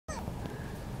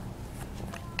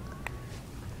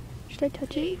Should I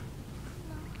touch it?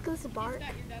 Goes to bark.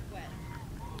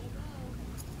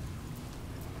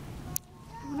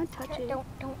 I want to touch it. Don't,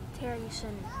 Tara, you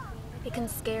shouldn't. It can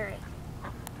scare it.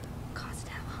 Cause it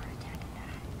to have a heart attack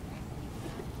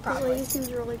and die. This lady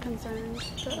seems really concerned.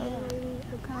 The other lady,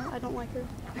 I don't like her.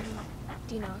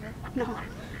 Do you know her? No.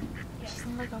 She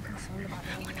seems like all concerned about it.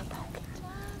 I want to poke it.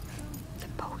 They're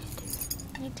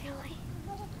posted. Can you tell it?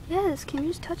 Yes, can you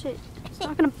just touch it? It's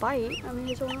not gonna bite. I mean,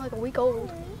 it's only like a week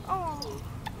old. Oh.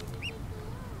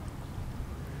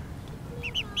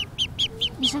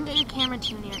 You shouldn't get your camera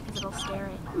too near because it'll scare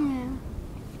it.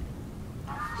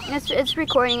 Yeah. It's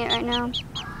recording it right now. He's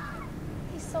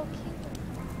so cute.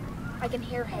 I can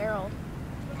hear Harold.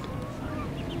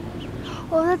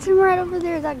 Oh, that's him right over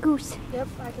there, that goose. Yep,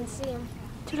 I can see him.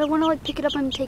 Dude, I want to like pick it up and take